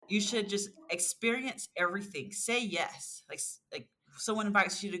you should just experience everything. Say yes. Like someone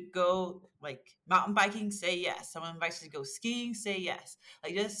invites you to go like mountain biking, say yes. Someone invites you to go skiing, say yes.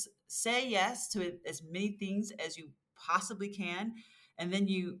 Like just say yes to as many things as you possibly can. And then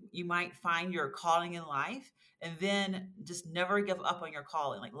you might find your calling in life, and then just never give up on your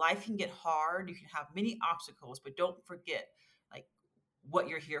calling. Like life can get hard, you can have many obstacles, but don't forget like what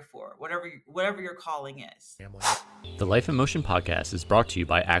you're here for, whatever your calling is. The Life in Motion podcast is brought to you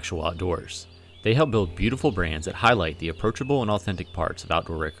by Actual Outdoors. They help build beautiful brands that highlight the approachable and authentic parts of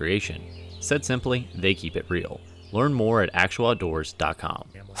outdoor recreation. Said simply, they keep it real. Learn more at actualoutdoors.com.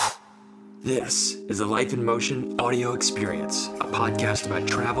 This is the Life in Motion audio experience, a podcast about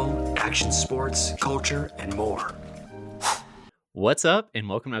travel, action sports, culture, and more. What's up, and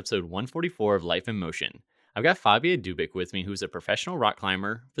welcome to episode 144 of Life in Motion. I've got Favia Dubyk with me, who's a professional rock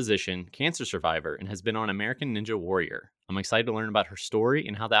climber, physician, cancer survivor, and has been on American Ninja Warrior. I'm excited to learn about her story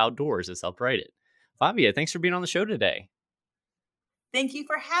and how the outdoors has helped write it. Favia, thanks for being on the show today. Thank you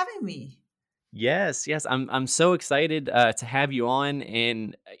for having me. Yes, I'm so excited to have you on,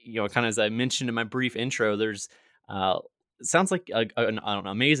 and kind of as I mentioned in my brief intro, there's it sounds like an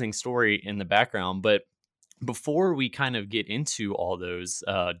amazing story in the background. But before we kind of get into all those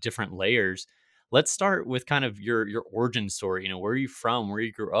different layers, let's start with kind of your origin story. Where are you from? Where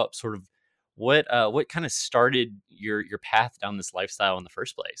you grew up? Sort of what kind of started your path down this lifestyle in the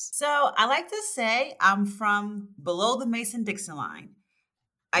first place? So I like to say I'm from below the Mason-Dixon line.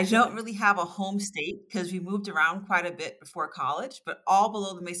 I don't really have a home state because we moved around quite a bit before college, but all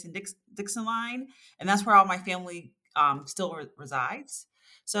below the Mason-Dixon line, and that's where all my family still resides.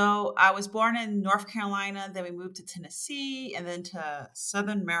 So I was born in North Carolina, then we moved to Tennessee, and then to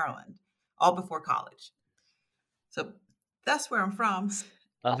Southern Maryland, all before college. So that's where I'm from.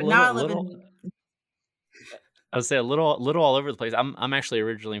 But now I live in. I would say a little all over the place. I'm actually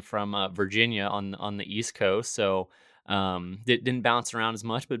originally from Virginia on the East Coast, so didn't bounce around as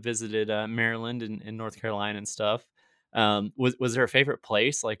much, but visited Maryland and North Carolina and stuff. Was there a favorite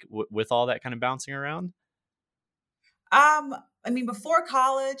place like with all that kind of bouncing around? I mean, before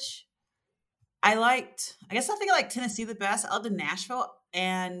college, I think I liked Tennessee the best. I lived in Nashville,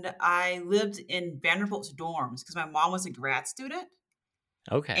 and I lived in Vanderbilt's dorms because my mom was a grad student.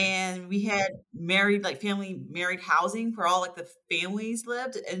 Okay. And we had family married housing where all like the families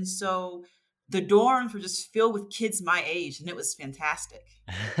lived. And so the dorms were just filled with kids my age, and it was fantastic.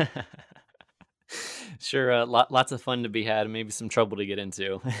 Sure. Lots of fun to be had and maybe some trouble to get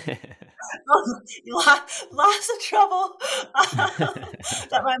into. Lots of trouble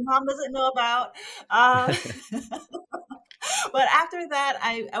that my mom doesn't know about. But after that,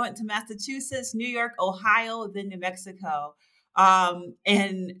 I went to Massachusetts, New York, Ohio, then New Mexico.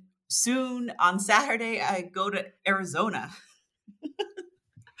 And soon on Saturday, I go to Arizona.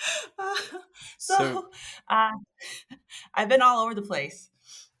 I've been all over the place.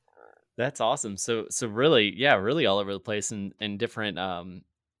 That's awesome. So really, really all over the place and different,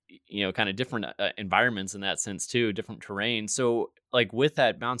 kind of different environments in that sense too, different terrain. So like with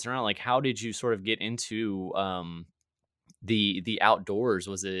that bouncing around, like how did you sort of get into, the outdoors?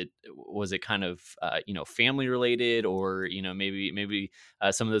 Was it kind of family related, or maybe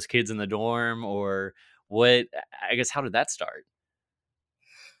some of those kids in the dorm, or what? I guess how did that start?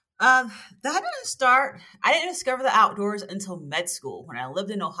 That didn't start. I didn't discover the outdoors until med school when I lived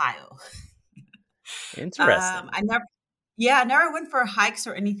in Ohio. Interesting. I never went for hikes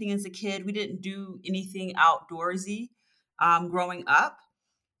or anything as a kid. We didn't do anything outdoorsy growing up.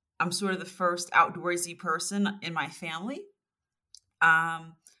 I'm sort of the first outdoorsy person in my family.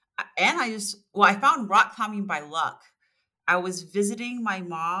 And I found rock climbing by luck. I was visiting my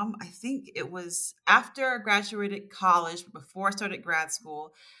mom. I think it was after I graduated college, but before I started grad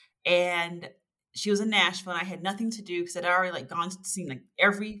school. And she was in Nashville, and I had nothing to do because I'd already gone to see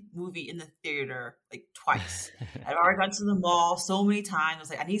every movie in the theater twice. I'd already gone to the mall so many times. I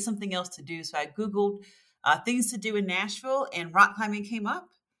was like, I need something else to do. So I Googled things to do in Nashville, and rock climbing came up.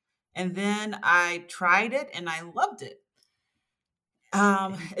 And then I tried it, and I loved it.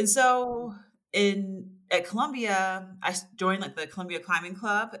 And so at Columbia, I joined the Columbia Climbing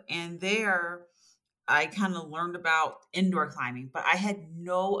Club, and there I kind of learned about indoor climbing, but I had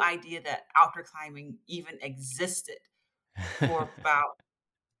no idea that outdoor climbing even existed for about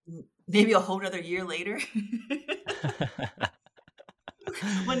maybe a whole nother year later.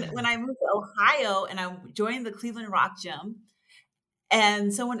 When I moved to Ohio and I joined the Cleveland Rock Gym,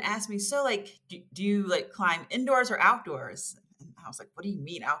 and someone asked me, so do you climb indoors or outdoors? And I was like, what do you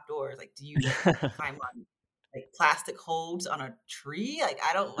mean outdoors? Do you climb on plastic holds on a tree?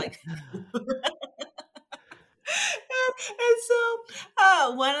 I don't like. And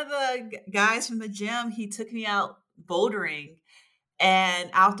so, one of the guys from the gym, he took me out bouldering and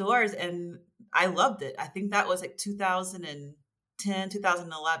outdoors, and I loved it. I think that was like 2010,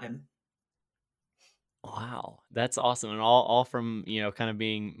 2011. Wow, that's awesome, and all from, kind of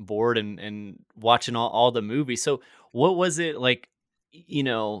being bored and watching all the movies. So, what was it like, you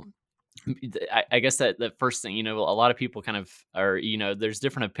know, I guess that first thing, a lot of people kind of are, there's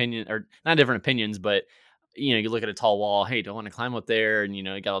different opinion or not different opinions, but you look at a tall wall, hey, don't want to climb up there, and you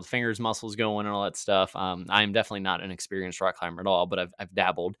got all the fingers muscles going and all that stuff. I am definitely not an experienced rock climber at all, but I've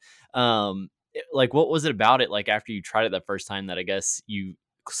dabbled. Like, what was it about it? Like after you tried it that first time that I guess you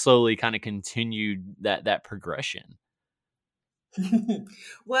slowly kind of continued that progression.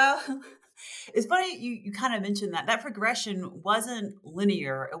 Well, it's funny you kind of mentioned that. That progression wasn't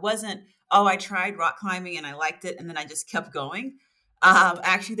linear. It wasn't, oh, I tried rock climbing and I liked it and then I just kept going.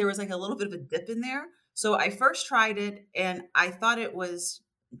 Actually, there was like a little bit of a dip in there. So I first tried it and I thought it was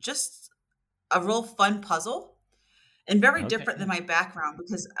just a real fun puzzle and very different than Okay. my background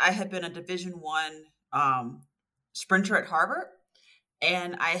because I had been a Division 1 sprinter at Harvard,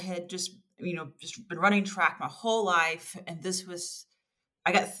 and I had just been running track my whole life, and this was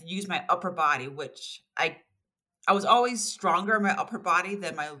I got to use my upper body, which I was always stronger in my upper body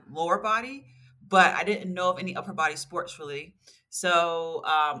than my lower body, but I didn't know of any upper body sports really. So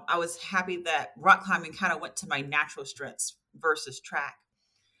I was happy that rock climbing kind of went to my natural strengths versus track.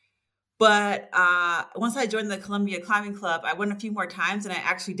 But once I joined the Columbia Climbing Club, I went a few more times, and I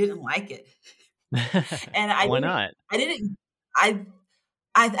actually didn't like it. And Why not? I didn't, I,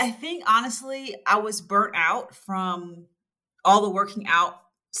 I think honestly, I was burnt out from all the working out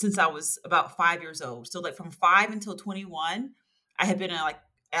since I was about 5 years old. So like from 5 until 21, I had been a like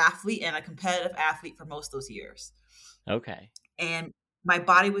athlete and a competitive athlete for most of those years. Okay. And my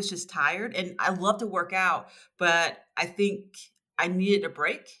body was just tired, and I love to work out, but I think I needed a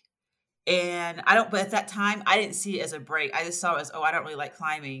break. And I don't, but at that time, I didn't see it as a break. I just saw it as, oh, I don't really like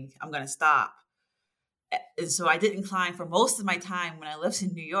climbing. I'm going to stop. And so I didn't climb for most of my time when I lived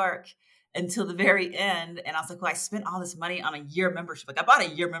in New York until the very end. And I was like, well, I spent all this money on a year membership. Like I bought a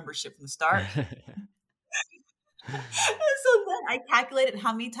year membership from the start. And so then I calculated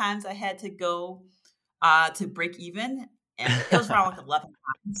how many times I had to go to break even. And it was around like 11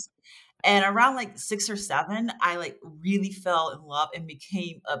 times. And around like 6 or 7, I like really fell in love and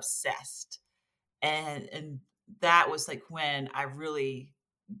became obsessed. And that was like when I really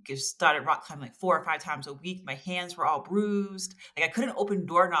just started rock climbing like 4 or 5 times a week. My hands were all bruised. Like I couldn't open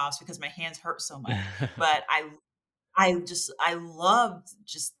doorknobs because my hands hurt so much. But I loved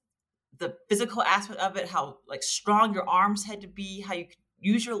just the physical aspect of it, how like strong your arms had to be, how you could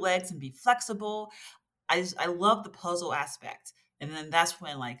use your legs and be flexible. I love the puzzle aspect. And then that's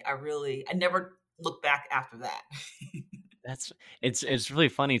when like I never looked back after that. That's it's really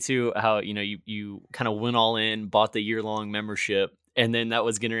funny too how, you kind of went all in, bought the year-long membership, and then that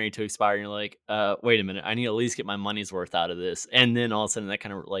was getting ready to expire, and you're like, wait a minute, I need to at least get my money's worth out of this." And then all of a sudden that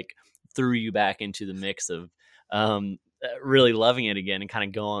kind of like threw you back into the mix of really loving it again and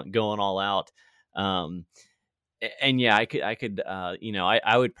kind of going all out. Um and yeah, I could,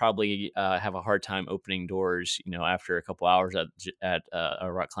 I would probably have a hard time opening doors, after a couple hours at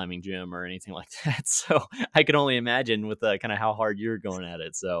a rock climbing gym or anything like that. So I could only imagine with kind of how hard you're going at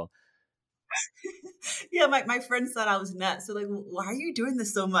it. So Yeah, my friends thought I was nuts. So like, why are you doing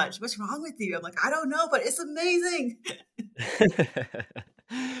this so much? What's wrong with you? I'm like, I don't know, but it's amazing.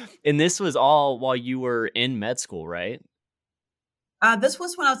 and this was all while you were in med school, right? This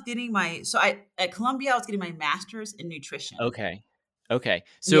was when I was getting I at Columbia, I was getting my master's in nutrition. Okay. Okay.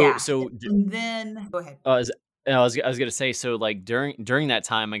 So Yeah. so And then go ahead. Uh, is I was gonna say, so, like, during that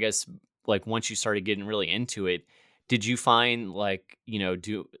time, I guess, like, once you started getting really into it, did you find, like,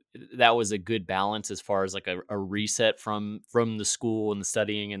 do that was a good balance as far as, like, a reset from the school and the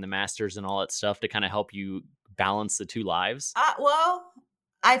studying and the masters and all that stuff to kinda help you balance the 2 lives? Well,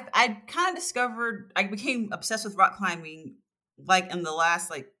 I kind of discovered I became obsessed with rock climbing like in the last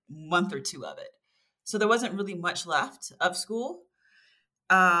like month or two of it. So there wasn't really much left of school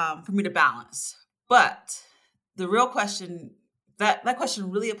for me to balance. But the real question that question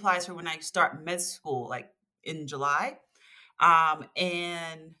really applies for when I start med school, like in July.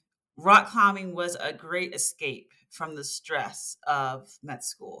 And rock climbing was a great escape from the stress of med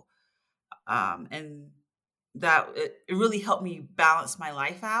school. And that it really helped me balance my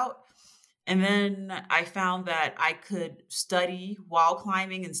life out. And then I found that I could study while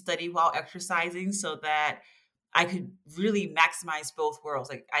climbing and study while exercising so that I could really maximize both worlds.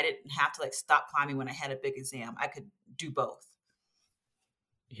 Like I didn't have to like stop climbing when I had a big exam. I could do both.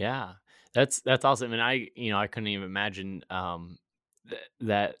 Yeah. That's awesome, and I couldn't even imagine,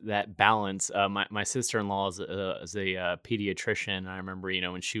 that balance. My sister-in-law is a pediatrician, and I remember,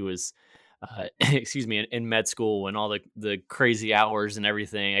 when she was, excuse me, in med school and all the crazy hours and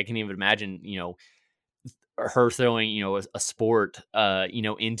everything, I can even imagine, her throwing, a sport,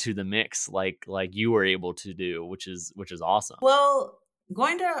 into the mix like you were able to do, which is awesome. Well,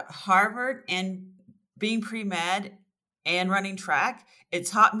 going to Harvard and being pre-med and running track, it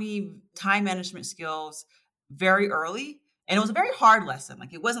taught me time management skills very early. And it was a very hard lesson.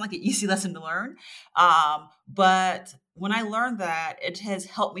 Like it wasn't like an easy lesson to learn. But when I learned that, it has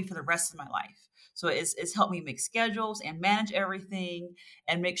helped me for the rest of my life. So it's helped me make schedules and manage everything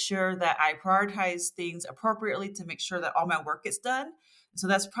and make sure that I prioritize things appropriately to make sure that all my work gets done. So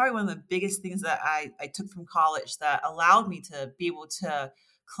that's probably one of the biggest things that I took from college that allowed me to be able to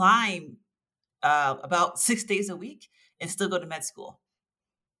climb about 6 days a week and still go to med school.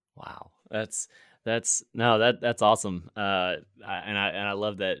 Wow, that's no, that's awesome. And I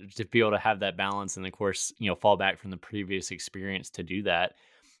love that to be able to have that balance, and of course, fall back from the previous experience to do that.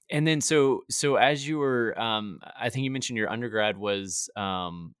 And then so as you were, I think you mentioned your undergrad was,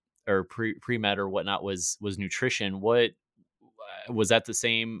 or pre med or whatnot was nutrition. What was that the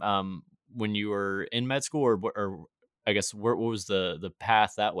same, when you were in med school, or I guess what was the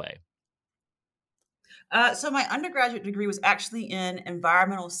path that way? So my undergraduate degree was actually in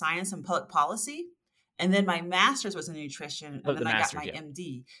environmental science and public policy, and then my master's was in nutrition, Oh, and the then I got master's, my yeah.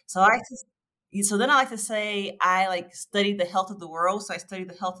 MD. So then I like to say I like studied the health of the world. So I studied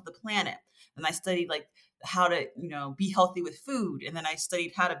the health of the planet, and I studied like how to be healthy with food, and then I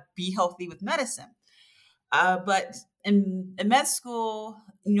studied how to be healthy with medicine. But in med school,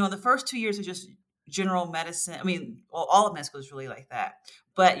 the first 2 years are just general medicine. I mean, well, all of med school is really like that.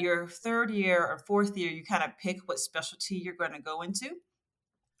 But your third year or fourth year, you kind of pick what specialty you're going to go into.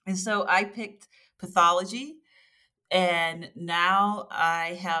 And so I picked pathology. And now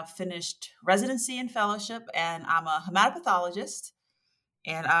I have finished residency and fellowship, and I'm a hematopathologist.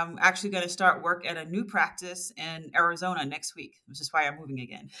 And I'm actually going to start work at a new practice in Arizona next week, which is why I'm moving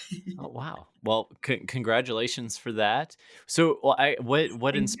again. Oh, wow. Well, congratulations for that. So, well, what Thank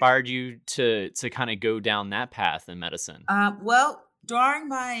you. inspired you to kind of go down that path in medicine? Well, during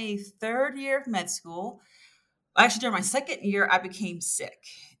my third year of med school, actually during my second year, I became sick.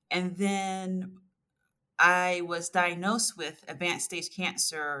 And then I was diagnosed with advanced stage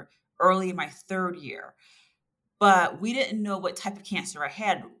cancer early in my third year. But we didn't know what type of cancer I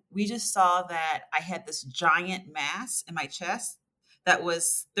had. We just saw that I had this giant mass in my chest that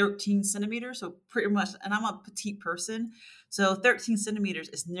was 13 centimeters. So pretty much, and I'm a petite person. So 13 centimeters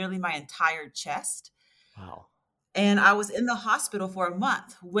is nearly my entire chest. Wow. And I was in the hospital for a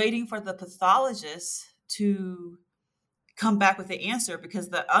month waiting for the pathologist to come back with the answer because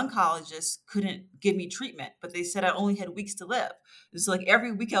the oncologist couldn't give me treatment, but they said I only had weeks to live. And so like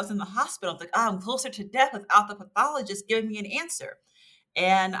every week I was in the hospital, I'm like, oh, I'm closer to death without the pathologist giving me an answer.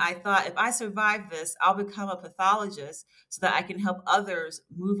 And I thought if I survive this, I'll become a pathologist so that I can help others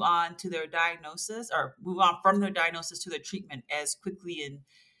move on to their diagnosis or move on from their diagnosis to their treatment as quickly and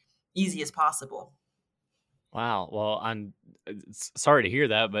easy as possible. Wow. Well, I'm sorry to hear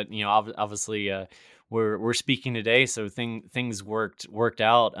that, but obviously, we're speaking today, so things worked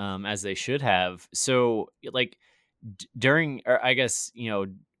out, as they should have. So, like, during, or I guess,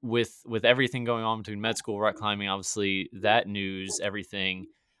 with everything going on between med school, rock climbing, obviously that news, everything.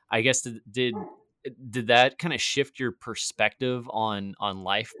 I guess did that kind of shift your perspective on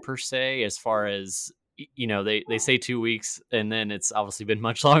life per se, as far as they say 2 weeks, and then it's obviously been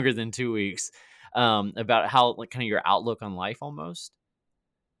much longer than 2 weeks, about how, like, kind of your outlook on life almost.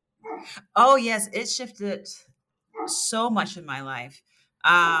 Oh, yes, it shifted so much in my life.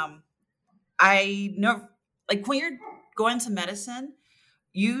 Um, I know, like when you're going to medicine,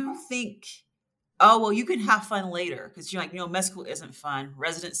 you think, oh, well, you can have fun later because you're like, med school isn't fun,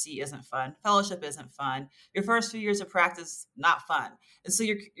 residency isn't fun, fellowship isn't fun. Your first few years of practice, not fun. And so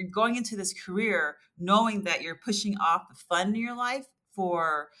you're going into this career knowing that you're pushing off the fun in your life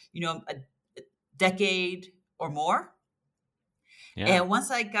for, a decade or more. Yeah. And once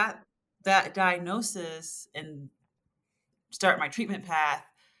I got that diagnosis and start my treatment path,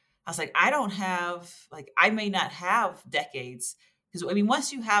 I was like, I may not have decades. Because I mean,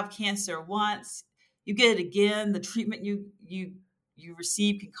 once you have cancer once, you get it again, the treatment you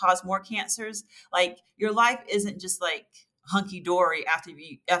receive can cause more cancers. Like your life isn't just like hunky dory after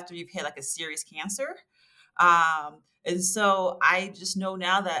you've had like a serious cancer. And so I just know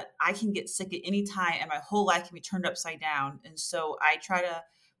now that I can get sick at any time and my whole life can be turned upside down. And so I try to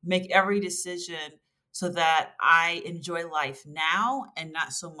make every decision so that I enjoy life now and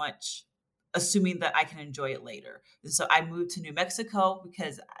not so much assuming that I can enjoy it later. And so I moved to New Mexico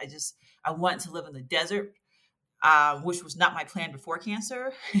because I wanted to live in the desert, which was not my plan before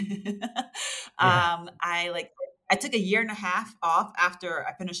cancer. Yeah. I took a year and a half off after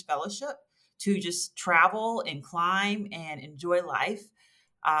I finished fellowship to just travel and climb and enjoy life.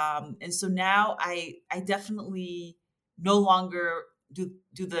 And so now I definitely no longer do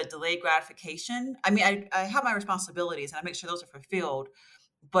the delayed gratification. I mean, I have my responsibilities and I make sure those are fulfilled,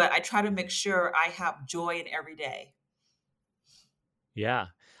 but I try to make sure I have joy in every day. Yeah.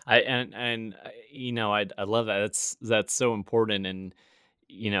 I love that. That's so important. And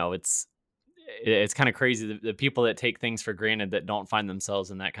it's kind of crazy the people that take things for granted, that don't find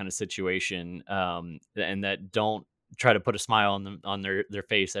themselves in that kind of situation, and that don't try to put a smile on their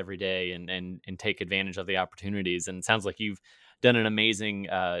face every day, and take advantage of the opportunities. And it sounds like you've done an amazing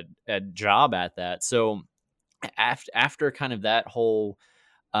job at that. So after kind of that whole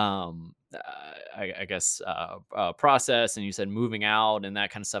I guess process, and you said moving out and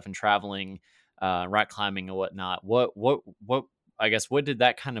that kind of stuff, and traveling, rock climbing and whatnot, what I guess, what did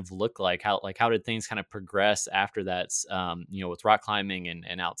that kind of look like? How did things kind of progress after that, with rock climbing,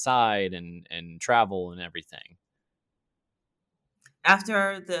 and outside, and travel and everything?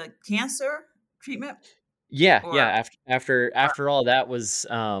 After the cancer treatment, Yeah, yeah. or After all that was,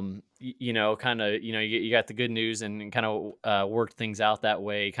 kind of, you got the good news, and kind of worked things out that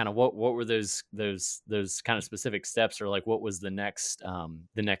way. Kind of what were those kind of specific steps, or like what was the next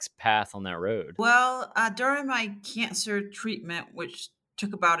path on that road? well, during my cancer treatment, which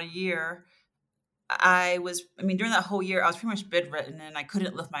took about a year, I mean, during that whole year, I was pretty much bedridden and I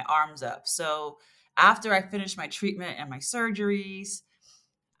couldn't lift my arms up. So after I finished my treatment and my surgeries,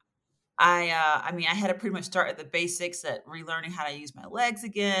 I mean, I had to pretty much start at the basics, at relearning how to use my legs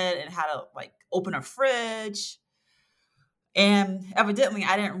again and how to like open a fridge. And evidently,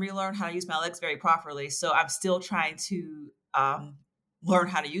 I didn't relearn how to use my legs very properly. So I'm still trying to learn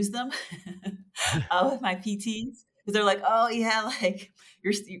how to use them with my PTs. Because they're like, oh, yeah, like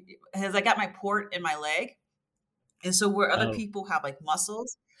because I got my port in my leg. And so where other Oh, people have like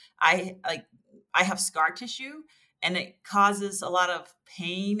muscles, I like I have scar tissue and it causes a lot of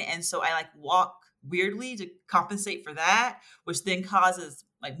pain. And so I like walk weirdly to compensate for that, which then causes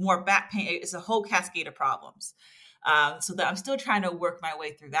like more back pain. It's a whole cascade of problems. So that I'm still trying to work my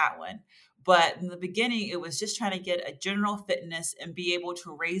way through that one. But in the beginning, it was just trying to get a general fitness and be able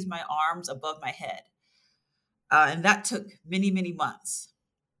to raise my arms above my head. And that took many, many months.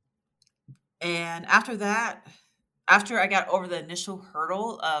 And after that, after I got over the initial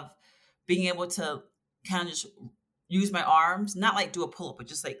hurdle of being able to kind of just use my arms, not like do a pull up, but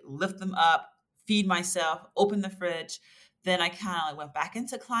just like lift them up, feed myself, open the fridge, then I kind of like went back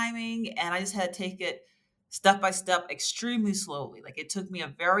into climbing and I just had to take it step by step, extremely slowly. Like it took me a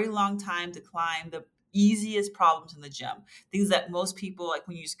very long time to climb the easiest problems in the gym, things that most people, like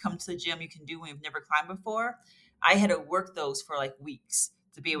when you just come to the gym, you can do when you've never climbed before. I had to work those for like weeks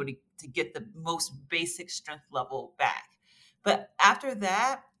to be able to get the most basic strength level back. But after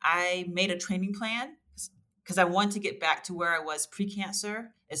that, I made a training plan because I wanted to get back to where I was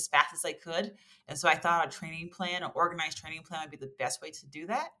pre-cancer as fast as I could. And so I thought a training plan, an organized training plan would be the best way to do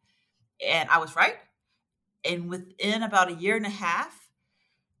that. And I was right. And within about a year and a half,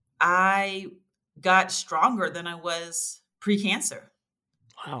 I got stronger than I was pre-cancer.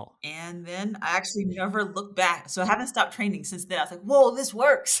 wow. And then I actually never looked back. So I haven't stopped training since then. I was like, whoa, this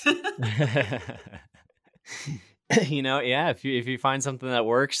works. Yeah, if you find something that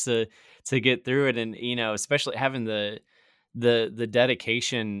works to get through it, and especially having the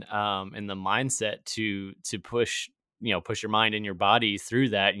dedication, and the mindset to push your mind and your body through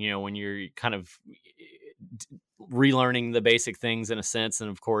that, when you're kind of relearning the basic things in a sense. And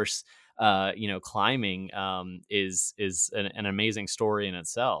of course, climbing is an amazing story in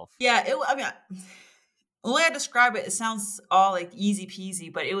itself. Yeah, I mean, the way I describe it, it sounds all like easy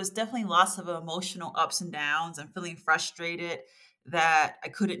peasy, but it was definitely lots of emotional ups and downs and feeling frustrated that I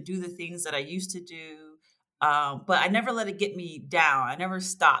couldn't do the things that I used to do. But I never let it get me down. I never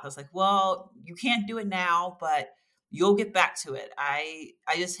stopped. I was like, well, you can't do it now, but you'll get back to it. I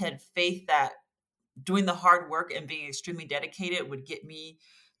just had faith that doing the hard work and being extremely dedicated would get me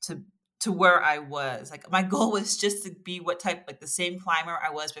to where I was. Like my goal was just to be what type like the same climber I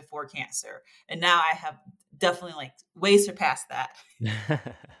was before cancer. And now I have definitely like way surpassed that.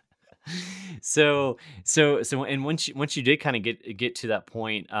 And once you did kind of get to that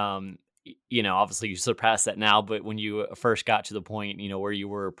point, obviously you surpassed that now, but when you first got to the point, where you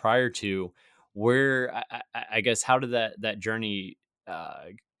were prior to, where I guess, how did that journey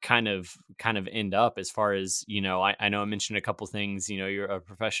kind of end up as far as, I know I mentioned a couple things, you're a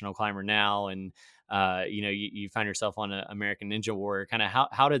professional climber now, and you find yourself on a American Ninja Warrior. Kind of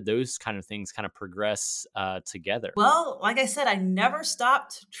how did those kind of things kind of progress together? Well, like I said, I never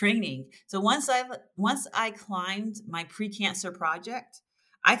stopped training. So once I climbed my pre-cancer project,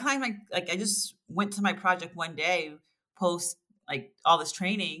 I just went to my project one day, post like all this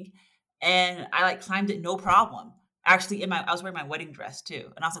training, and I like climbed it no problem. Actually, I was wearing my wedding dress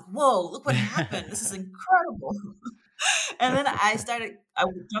too, and I was like, "Whoa, look what happened! This is incredible!" And then I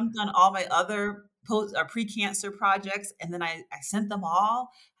jumped on all my other post or pre-cancer projects, and then I sent them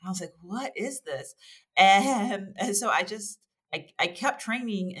all. And I was like, what is this? And so I kept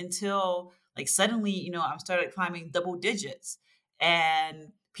training until like suddenly, I started climbing double digits, and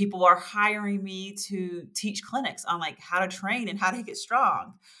people are hiring me to teach clinics on like how to train and how to get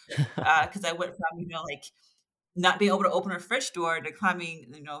strong. Because I went from, like not being able to open a fridge door to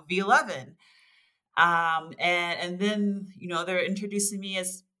climbing, V11. And then, they're introducing me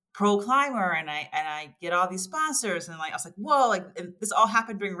as pro climber, and I get all these sponsors, and like I was like, whoa, like, and this all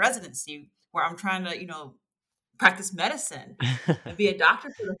happened during residency where I'm trying to, practice medicine and be a doctor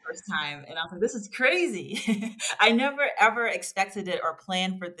for the first time. And I was like, this is crazy. I never ever expected it or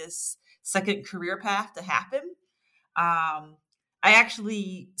planned for this second career path to happen. Um, I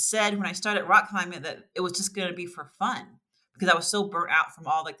actually said when I started rock climbing that it was just going to be for fun because I was so burnt out from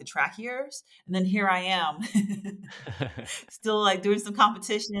all like the track years. And then here I am still like doing some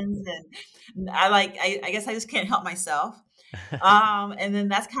competitions, and I guess I just can't help myself. And then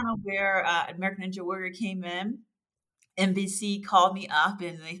that's kind of where American Ninja Warrior came in. NBC called me up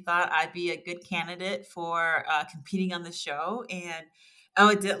and they thought I'd be a good candidate for competing on the show. And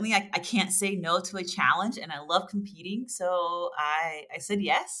evidently, I can't say no to a challenge, and I love competing. So I said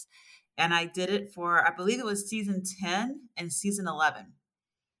yes. And I did it for, I believe it was season 10 and season 11.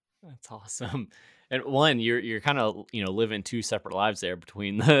 That's awesome. And one, you're kind of living two separate lives there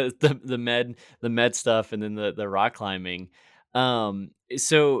between the med stuff and then the rock climbing.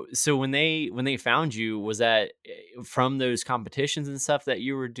 So when they found you, was that from those competitions and stuff that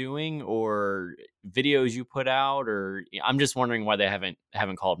you were doing, or videos you put out? Or I'm just wondering why they haven't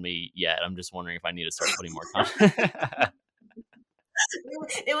called me yet. I'm just wondering if I need to start putting more content.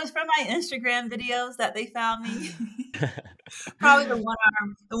 It was from my Instagram videos that they found me. Probably the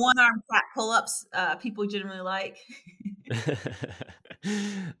one arm flat pull-ups people generally like.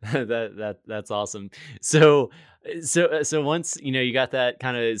 That's awesome. So once you got that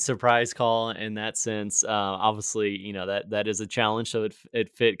kind of surprise call in that sense, obviously that is a challenge. So it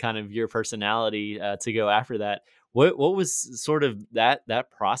fit kind of your personality to go after that. What was sort of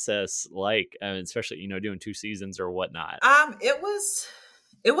that process like, especially doing two seasons or whatnot? It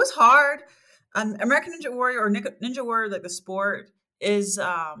was hard. American Ninja Warrior or Ninja Warrior, like the sport, is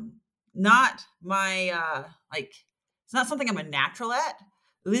not my like. It's not something I'm a natural at.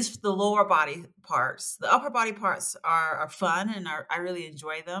 At least the lower body parts. The upper body parts are fun, and I really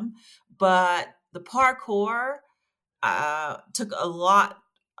enjoy them. But the parkour took a lot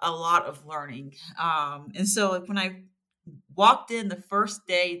of learning. And so like, when I walked in the first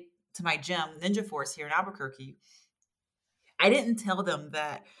day to my gym, Ninja Force here in Albuquerque, I didn't tell them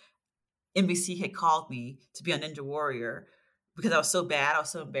that NBC had called me to be on Ninja Warrior because I was so bad. I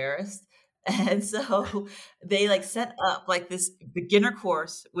was so embarrassed. And so they like set up like this beginner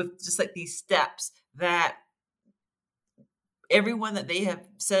course with just like these steps that everyone that they have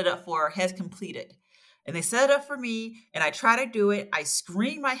set it up for has completed. And they set it up for me, and I try to do it. I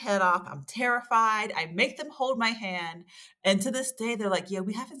scream my head off. I'm terrified. I make them hold my hand. And to this day, they're like, yeah,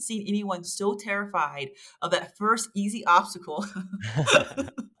 we haven't seen anyone so terrified of that first easy obstacle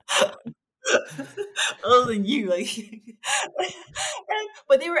other than you. Like,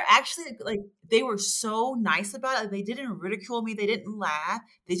 but they were actually like, they were so nice about it. They didn't ridicule me. They didn't laugh.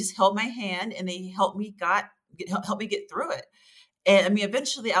 They just held my hand, and they helped me get through it. And I mean,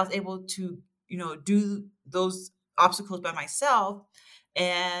 eventually I was able to, do those obstacles by myself.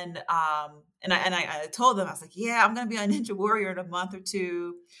 And I told them, I was like, yeah, I'm going to be on Ninja Warrior in a month or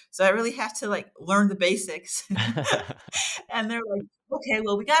two. So I really have to like learn the basics. And they're like, okay,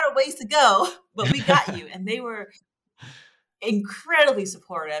 well, we got a ways to go, but we got you. And they were incredibly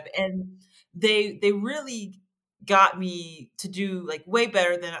supportive, and they really got me to do like way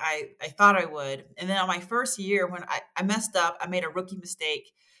better than I thought I would. And then on my first year, when I messed up, I made a rookie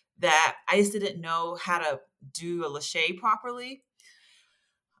mistake that I just didn't know how to do a lache properly.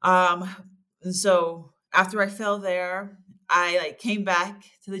 And so after I fell there, I like came back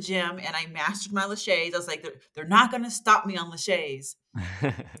to the gym and I mastered my laches. I was like, they're not going to stop me on laches.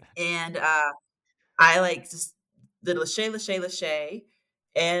 And I like just did lache.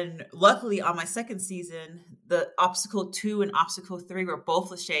 And luckily, on my second season, the obstacle 2 and obstacle 3 were both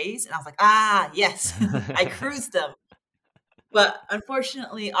laches, and I was like, "Ah, yes." I cruised them. But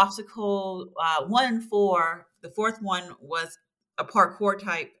unfortunately, obstacle, 1 and 4, the 4th one was a parkour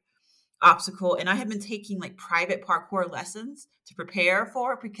type obstacle, and I had been taking, like, private parkour lessons to prepare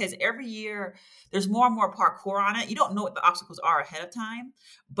for it because every year there's more and more parkour on it. You don't know what the obstacles are ahead of time,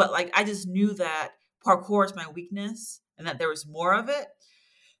 but, like, I just knew that parkour is my weakness and that there was more of it.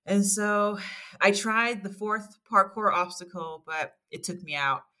 And so I tried the 4th parkour obstacle, but it took me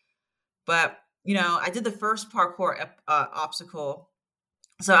out. But, I did the first parkour obstacle,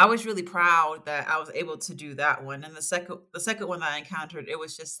 so I was really proud that I was able to do that one. And the second one that I encountered, it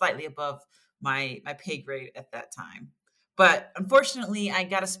was just slightly above my pay grade at that time. But unfortunately, I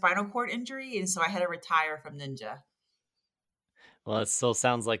got a spinal cord injury, and so I had to retire from ninja. Well, it still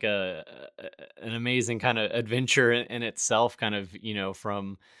sounds like an amazing kind of adventure in itself, kind of,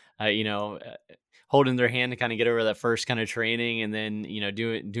 from, uh, you know, uh, holding their hand to kind of get over that first kind of training, and then,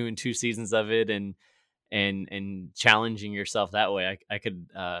 doing 2 seasons of it, and challenging yourself that way.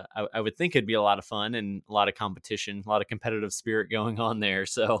 I would think it'd be a lot of fun and a lot of competition, a lot of competitive spirit going on there.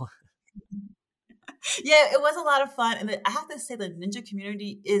 So Yeah, it was a lot of fun, and I have to say the ninja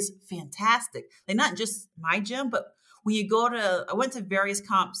community is fantastic. Like, not just my gym, but when you go to I went to various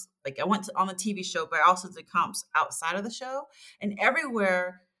comps, like, I went to on the TV show, but I also did comps outside of the show, and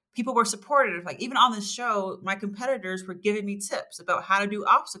everywhere, people were supportive. Like, even on the show, my competitors were giving me tips about how to do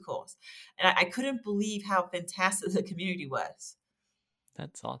obstacles, and I couldn't believe how fantastic the community was.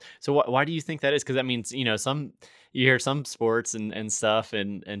 that's all. So why do you think that is? Because that means, you hear some sports and stuff,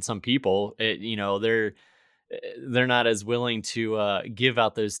 and some people, they're not as willing to give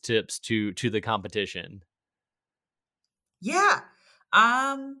out those tips to the competition. Yeah.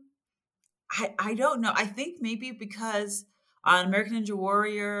 Um, I don't know. I think maybe because on American Ninja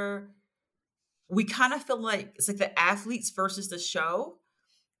Warrior, we kind of feel like it's like the athletes versus the show,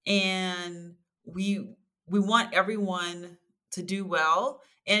 and we want everyone to do well.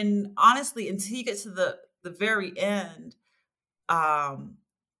 And honestly, until you get to the very end, um,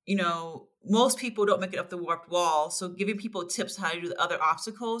 most people don't make it up the warped wall. So giving people tips how to do the other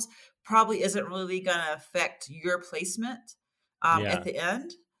obstacles probably isn't really going to affect your placement at Yeah. the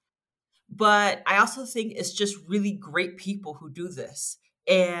end. But I also think it's just really great people who do this.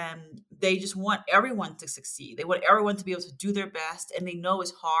 And they just want everyone to succeed. They want everyone to be able to do their best. And they know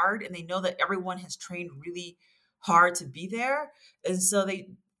it's hard. And they know that everyone has trained really hard to be there. And so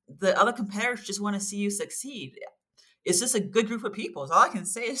the other competitors just want to see you succeed. It's just a good group of people. Is all I can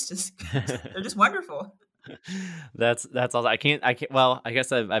say. Is just they're just wonderful. That's all. I can't. Well, I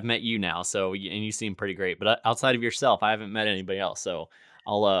guess I've met you now, and you seem pretty great. But outside of yourself, I haven't met anybody else. So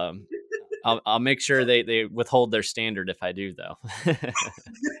I'll um I'll make sure they withhold their standard if I do, though.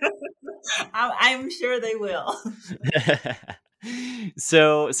 I'm sure they will.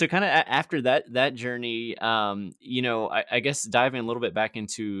 So kind of after that journey, I guess diving a little bit back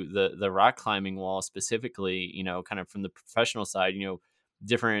into the rock climbing wall specifically, kind of from the professional side,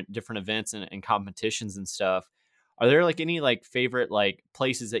 different events and competitions and stuff. Are there like any like favorite like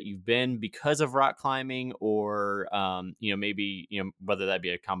places that you've been because of rock climbing, or maybe whether that be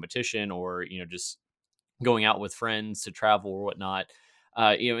a competition or just going out with friends to travel or whatnot?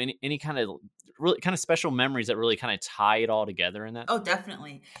 Any kind of really kind of special memories that really kind of tie it all together in that. Oh,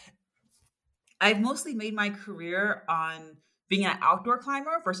 definitely. I've mostly made my career on being an outdoor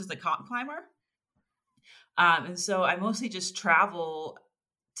climber versus a comp climber. And so I mostly just travel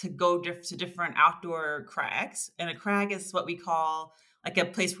to go to different outdoor crags. And a crag is what we call like a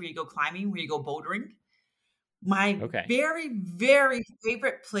place where you go climbing, where you go bouldering. My Okay. very, very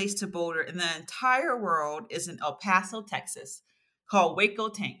favorite place to boulder in the entire world is in El Paso, Texas, called Waco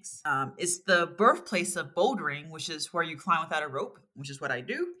Tanks. It's the birthplace of bouldering, which is where you climb without a rope, which is what I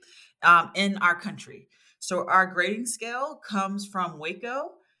do in our country. So our grading scale comes from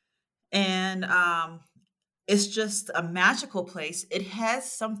Waco, and it's just a magical place. It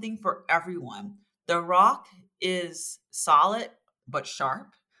has something for everyone. The rock is solid but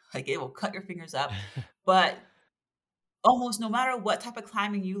sharp, like it will cut your fingers up. But almost no matter what type of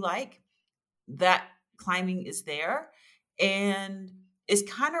climbing you like, that climbing is there. And it's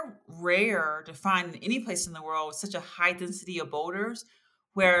kind of rare to find in any place in the world with such a high density of boulders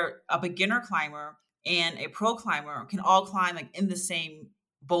where a beginner climber and a pro climber can all climb like in the same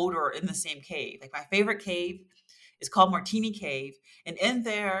boulder in the same cave. Like my favorite cave is called Martini Cave. And in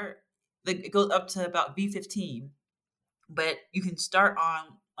there, it goes up to about V15, but you can start on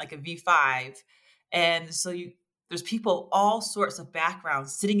like a V5. And so there's people all sorts of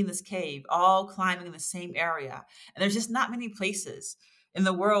backgrounds sitting in this cave, all climbing in the same area. And there's just not many places. in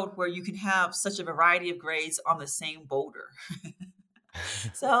the world where you can have such a variety of grades on the same boulder.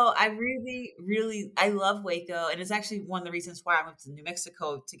 So I really, really, I love Waco, and it's actually one of the reasons why I moved to New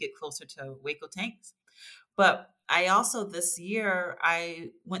Mexico to get closer to Waco tanks. But I also this year I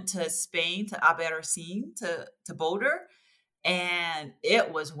went to Spain to Albarracin to Boulder, and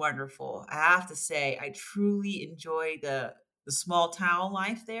it was wonderful. I have to say, I truly enjoyed the small town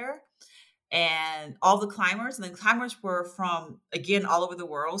life there and all the climbers. And the climbers were from again all over the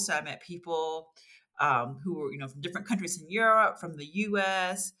world. So I met people who were from different countries in Europe, from the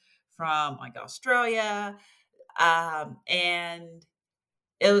U.S., from like Australia, and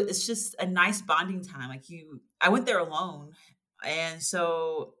it's just a nice bonding time. I went there alone, and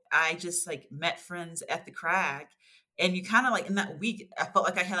so I just like met friends at the crag, and you kind of like in that week, I felt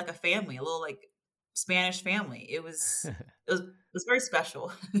like I had like a family, a little like Spanish family. It was very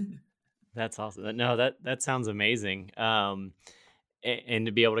special. That's awesome. No, that sounds amazing. And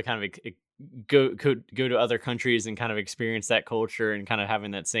to be able to kind of go to other countries and kind of experience that culture and kind of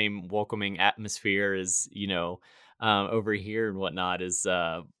having that same welcoming atmosphere as over here and whatnot is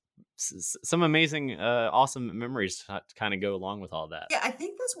some amazing, awesome memories to kind of go along with all that. Yeah, I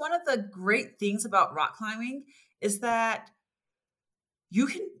think that's one of the great things about rock climbing is that you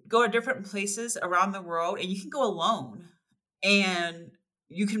can go to different places around the world and you can go alone, and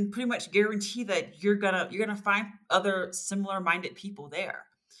you can pretty much guarantee that you're gonna find other similar minded people there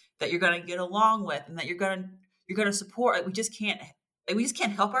that you're gonna get along with, and that you're gonna support. We just can't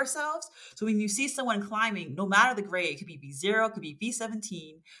help ourselves. So when you see someone climbing, no matter the grade, it could be V0, it could be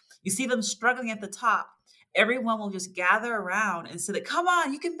V17, you see them struggling at the top, everyone will just gather around and say that, come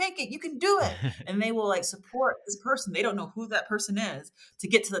on, you can make it, you can do it. And they will like support this person. They don't know who that person is to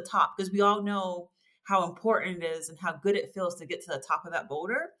get to the top, because we all know how important it is and how good it feels to get to the top of that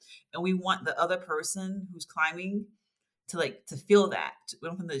boulder. And we want the other person who's climbing to feel that. We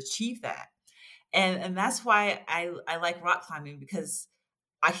want them to achieve that. And that's why I like rock climbing, because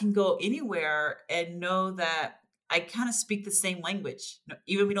I can go anywhere and know that I kind of speak the same language.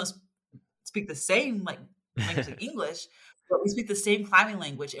 Even if we don't speak the same like language like English, but we speak the same climbing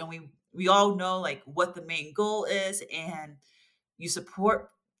language, and we all know like what the main goal is, and you support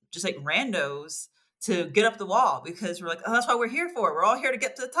just like randos to get up the wall, because we're like, oh, that's what we're here for. We're all here to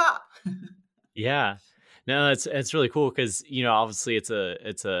get to the top. Yeah. No, it's really cool because obviously it's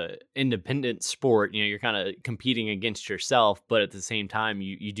a independent sport. You're kind of competing against yourself, but at the same time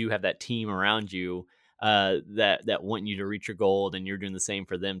you do have that team around you that want you to reach your goal, and you're doing the same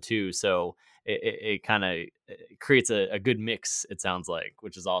for them too. So it kind of creates a good mix. It sounds like,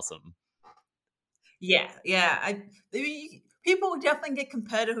 which is awesome. Yeah, yeah. People would definitely get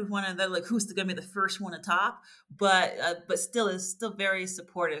competitive with one another, like who's going to be the first one to top. But still, it's still very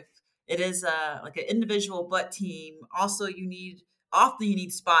supportive. It is like an individual but team. Also, often you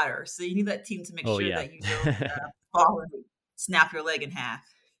need spotters, so you need that team to make Oh sure yeah. that you don't fall and snap your leg in half.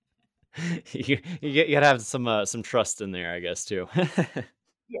 You gotta have some trust in there, I guess, too. Yeah.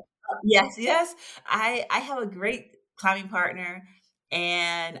 Yes, yes. I have a great climbing partner,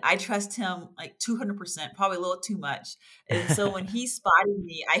 and I trust him like 200%, probably a little too much. And so when he's spotting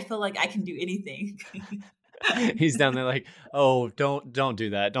me, I feel like I can do anything. He's down there like, oh, don't do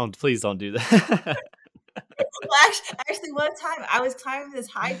that. Please don't do that. Well, actually, one time I was climbing this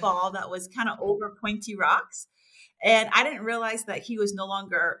high ball that was kind of over pointy rocks, and I didn't realize that he was no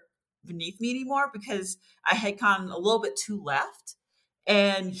longer beneath me anymore, because I had gone a little bit too left,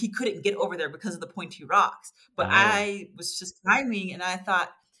 and he couldn't get over there because of the pointy rocks. But Oh. I was just climbing, and I thought,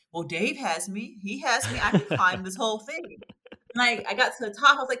 well, Dave has me. He has me. I can climb this whole thing. And I got to the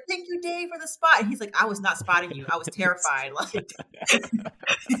top. I was like, "Thank you, Dave, for the spot." And he's like, "I was not spotting you. I was terrified. Like, if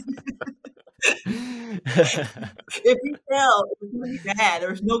you fell, it was gonna be bad.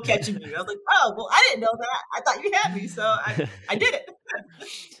 There was no catching you." I was like, "Oh, well, I didn't know that. I thought you had me, so I did it."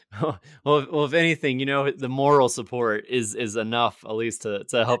 Well, if anything, the moral support is enough, at least to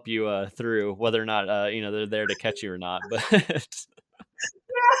help you through, whether or not they're there to catch you or not. But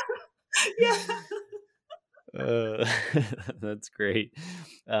Yeah. uh, that's great.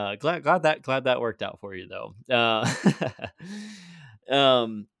 Glad that worked out for you, though.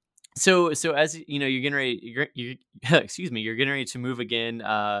 Um, so as you're getting ready, you're excuse me, you're getting ready to move again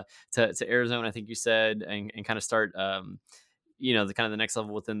to Arizona, I think you said, and kind of start the kind of the next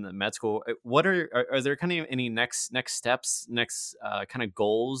level within the med school. What are there kind of any next steps, next kind of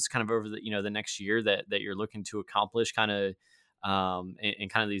goals, kind of over the next year that you're looking to accomplish, kind of in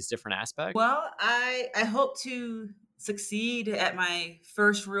kind of these different aspects? Well, I hope to succeed at my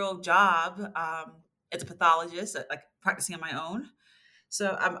first real job as a pathologist, like practicing on my own.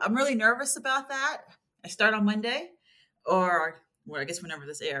 So I'm really nervous about that. I start on Monday, or well, I guess whenever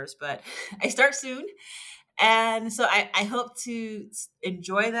this airs, but I start soon. And so I hope to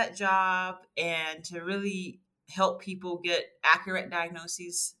enjoy that job and to really help people get accurate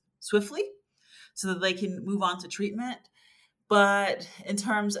diagnoses swiftly so that they can move on to treatment. But in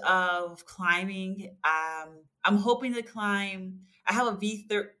terms of climbing, I'm hoping to climb. I have a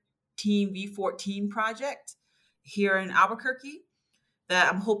V13, V14 project here in Albuquerque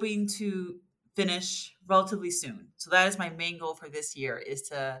that I'm hoping to finish relatively soon. So that is my main goal for this year, is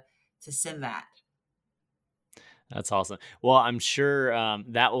to send that. That's awesome. Well, I'm sure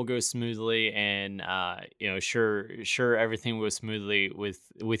that will go smoothly, and sure everything will go smoothly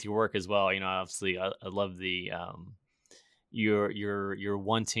with your work as well. Obviously, I love the you're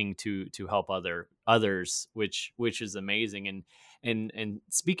wanting to help others, which is amazing. And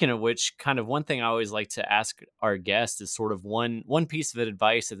speaking of which, kind of one thing I always like to ask our guests is sort of one piece of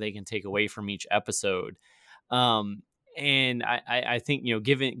advice that they can take away from each episode. Um, and I think,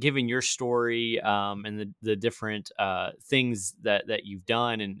 given your story, and the different things that you've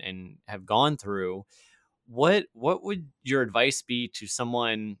done and have gone through, what would your advice be to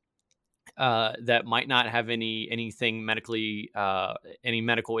someone that might not have anything medically, any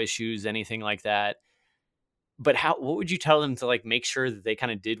medical issues, anything like that? But what would you tell them to, like, make sure that they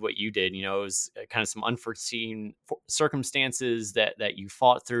kind of did what you did? It was kind of some unforeseen circumstances that you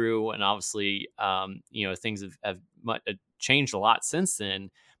fought through, and obviously, things have changed a lot since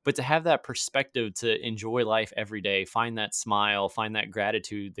then. But to have that perspective, to enjoy life every day, find that smile, find that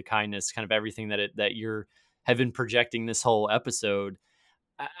gratitude, the kindness, kind of everything that you're have been projecting this whole episode.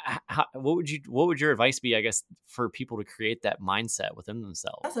 What would your advice be, I guess, for people to create that mindset within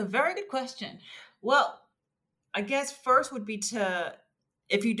themselves? That's a very good question. Well, I guess first would be to,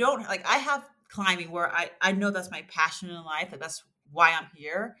 if you don't, like, I have climbing where I know that's my passion in life, and that's why I'm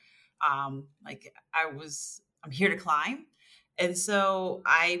here. I'm here to climb. And so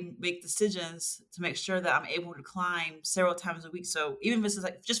I make decisions to make sure that I'm able to climb several times a week. So even if it's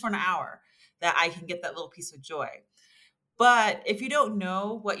like just for an hour, that I can get that little piece of joy. But if you don't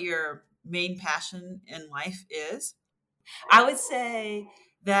know what your main passion in life is, I would say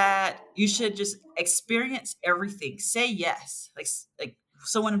that you should just experience everything. Say yes. Like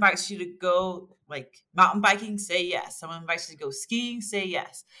someone invites you to go like mountain biking, say yes. Someone invites you to go skiing, say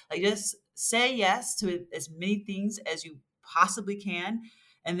yes. Like, just say yes to as many things as you possibly can,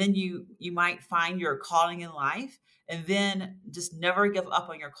 and then you might find your calling in life. And then just never give up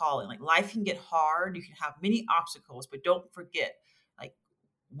on your calling. Like, life can get hard. You can have many obstacles, but don't forget, like,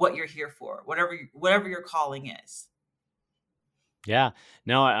 what you're here for, whatever your calling is. Yeah,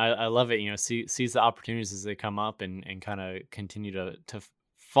 no, I love it. Seize the opportunities as they come up, and kind of continue to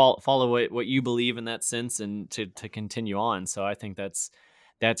follow what you believe in that sense, and to continue on. So I think that's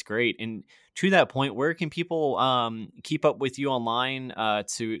great. And to that point, where can people keep up with you online,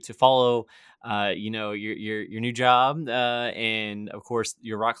 to follow your new job, and of course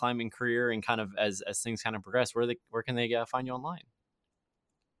your rock climbing career, and kind of as things kind of progress, where can they find you online?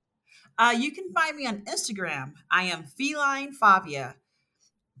 You can find me on Instagram. I am Feline Favia,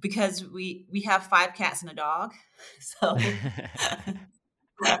 because we have 5 cats and a dog. So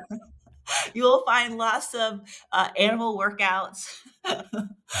you will find lots of animal workouts.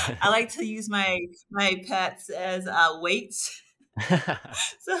 I like to use my pets as weights.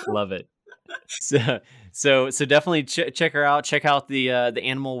 So Love it. So definitely check her out. Check out the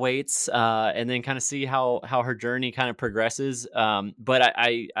animal weights, and then kind of see how her journey kind of progresses. But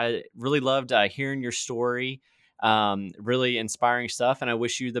I really loved hearing your story. Really inspiring stuff, and I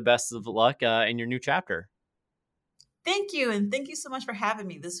wish you the best of luck in your new chapter. thank you, and thank you so much for having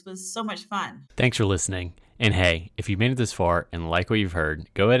me. This was so much fun. Thanks for listening. And hey, if you made it this far and like what you've heard,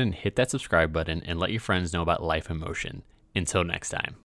 go ahead and hit that subscribe button and let your friends know about Life in Motion. Until next time.